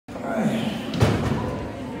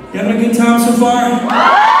You having a good time so far? Yeah.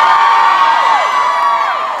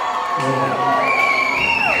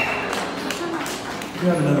 We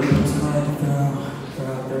have another postcard to throw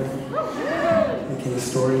out there. Okay,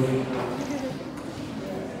 story.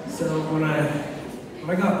 So when I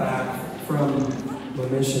got back from my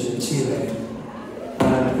mission in Chile,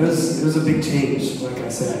 it was a big change, like I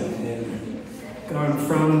said, and going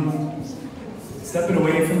from stepping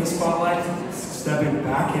away from the spotlight, stepping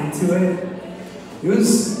back into it. It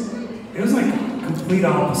was like complete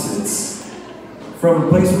opposites. From a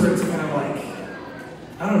place where it's kind of like,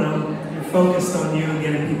 I don't know, you're focused on you and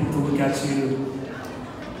getting people to look at you,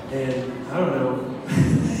 and I don't know,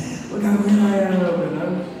 look how good I am,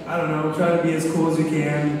 and I don't know, try to be as cool as you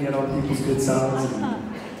can, get on people's good sides, and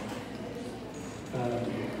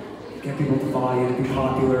get people to follow you, to be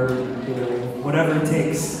popular, you know, whatever it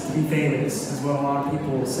takes to be famous is what a lot of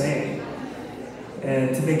people will say,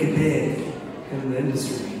 and to make it big in the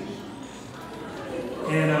industry.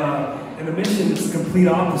 And the mission is the complete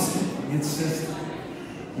opposite. It's just,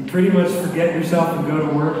 you pretty much forget yourself and go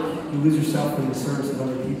to work, you lose yourself in the service of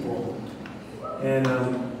other people. And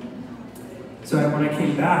so when I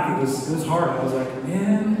came back, it was hard. I was like,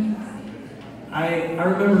 man, I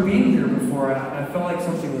remember being here before, I felt like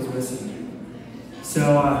something was missing.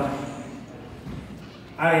 So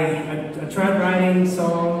I tried writing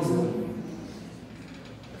songs,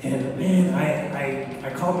 and man, I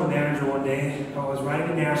called my manager one day. I was writing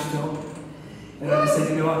in Nashville, and I just said,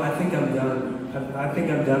 you know what, I think I'm done. I think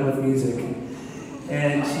I'm done with music.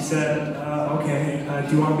 And she said, okay,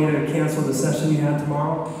 do you want me to cancel the session you had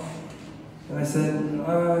tomorrow? And I said, no,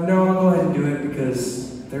 I'll go ahead and do it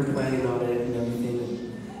because they're planning on it and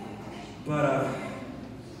everything. But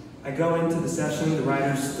I go into the session, the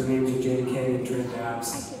writers, their names are Jane Kay and Trent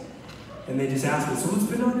Dabbs, and they just asked me, so what's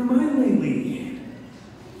been on your mind lately?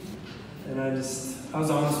 And I was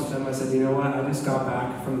honest with them. I said, you know what, I just got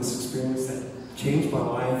back from this experience that changed my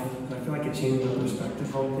life. And I feel like it changed my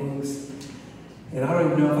perspective on things. And I don't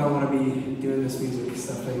even know if I want to be doing this music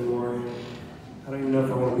stuff anymore. I don't even know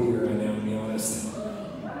if I want to be here right now, to be honest.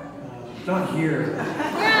 Not here.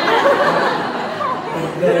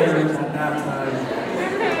 But there, at that time.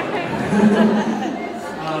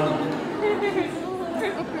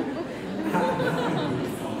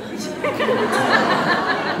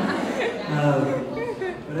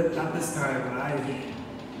 But at this time,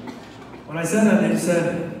 when I said that, they just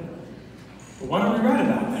said, well, why don't we write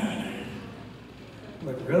about that? I'm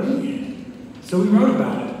like, really? So we wrote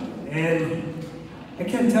about it, and I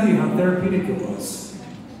can't tell you how therapeutic it was.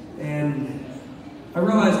 And I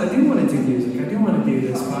realized I do want to do music, I do want to do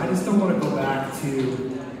this, but I just don't want to go back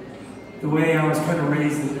to the way I was kind of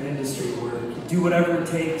raised in the industry, where you do whatever it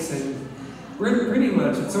takes, and pretty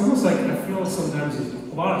much, it's almost like I feel sometimes,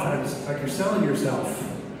 a lot of times, like you're selling yourself,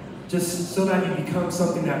 just so that you become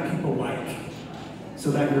something that people like,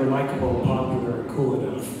 so that you're likable, popular, and cool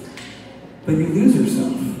enough. But you lose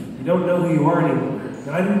yourself. You don't know who you are anymore. And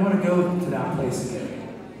I didn't want to go to that place again,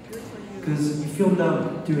 because you feel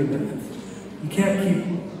numb doing that. You can't keep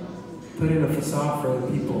putting a facade for other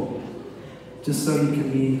people just so you can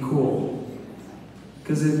be cool.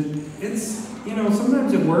 Because it's, you know,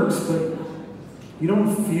 sometimes it works, but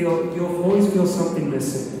you'll always feel something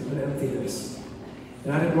missing, an emptiness.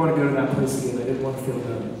 And I didn't want to go to that place again. I didn't want to feel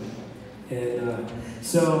numb. And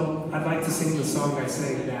so I'd like to sing the song I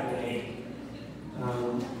sang that day.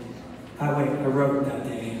 I wrote that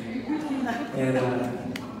day. And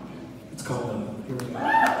it's called Numb. Here we go.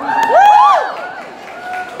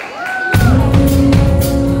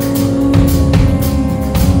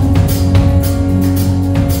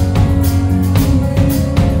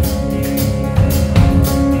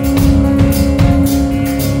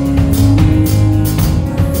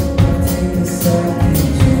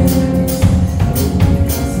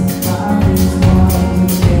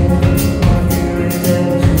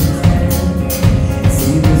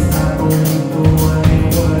 See this type of people, what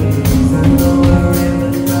it is, I know we're in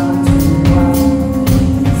the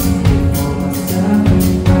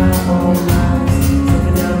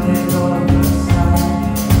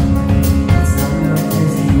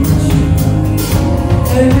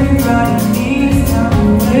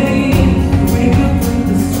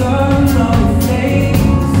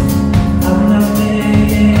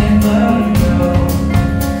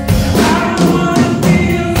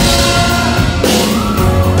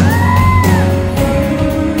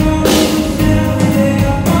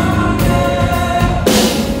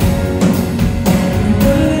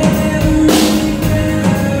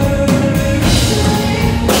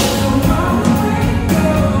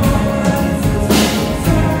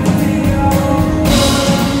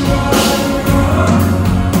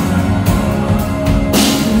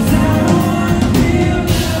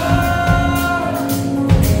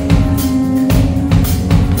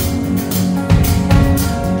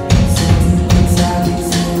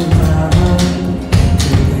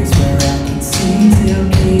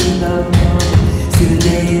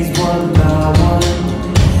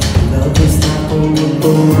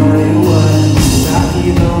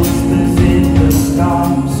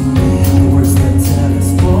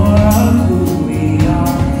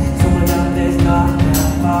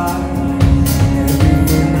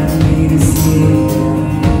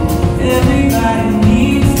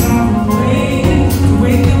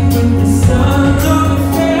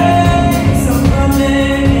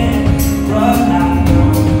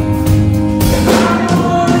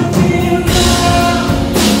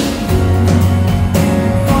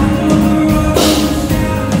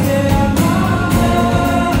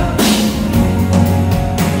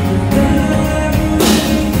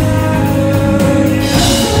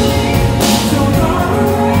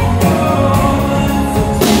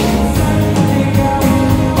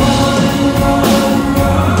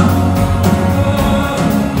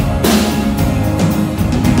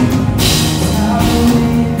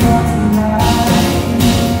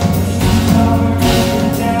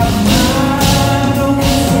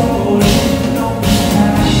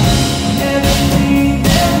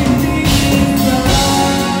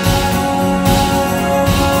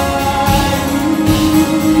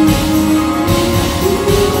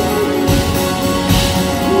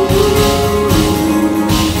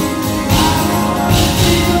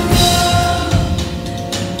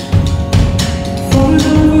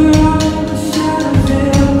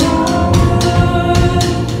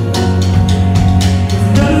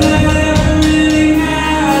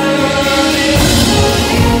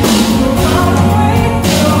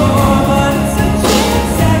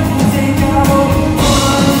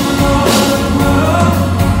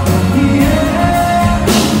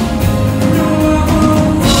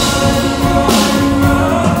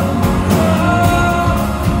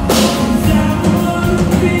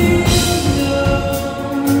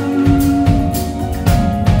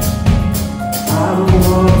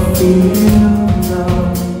feel